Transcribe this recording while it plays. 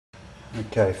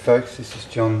Okay folks, this is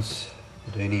John's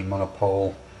Bedini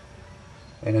Monopole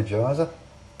Energizer.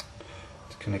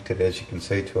 It's connected, as you can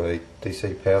see, to a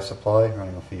DC power supply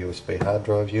running off a USB hard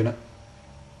drive unit.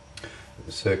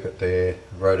 The circuit there,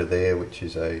 rotor there, which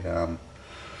is a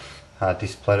hard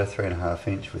disk platter, 3.5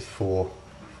 inch with four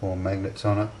magnets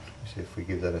on it. See if we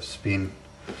give that a spin,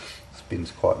 it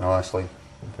spins quite nicely.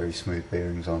 Very smooth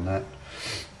bearings on that.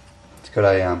 It's got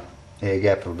a air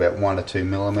gap of about 1 to 2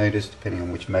 millimeters, depending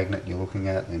on which magnet you're looking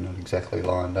at. They're not exactly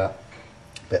lined up.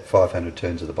 About 500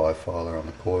 turns of the bifilar on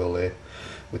the coil there,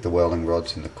 with the welding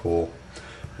rods in the core.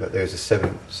 But there's a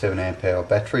 7 amp hour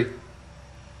battery.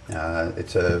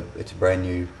 It's a brand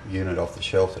new unit off the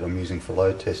shelf that I'm using for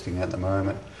load testing at the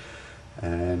moment.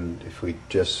 And if we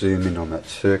just zoom in on that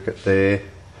circuit there,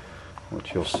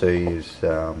 what you'll see is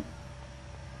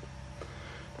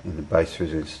in the base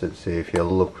resistance there, if you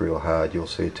look real hard, you'll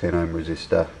see a 10 ohm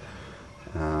resistor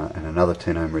and another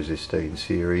 10 ohm resistor in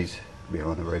series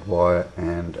behind the red wire,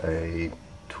 and a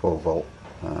 12 volt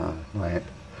lamp.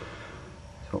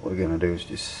 So what we're going to do is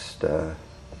just turn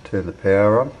the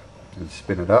power on and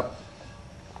spin it up.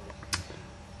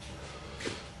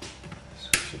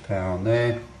 Switch the power on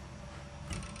there,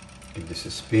 give this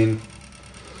a spin,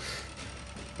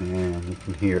 and you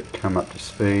can hear it come up to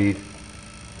speed.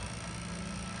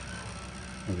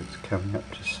 As it's coming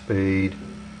up to speed,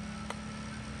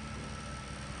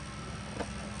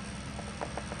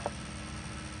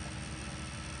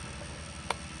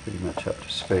 pretty much up to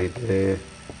speed there.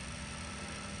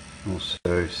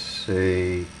 Also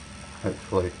see,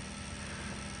 hopefully,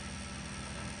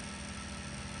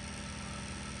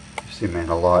 just the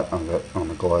amount of light on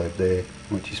the globe there,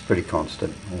 which is pretty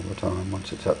constant all the time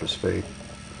once it's up to speed.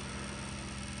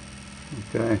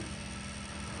 Okay.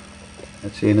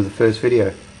 That's the end of the first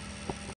video.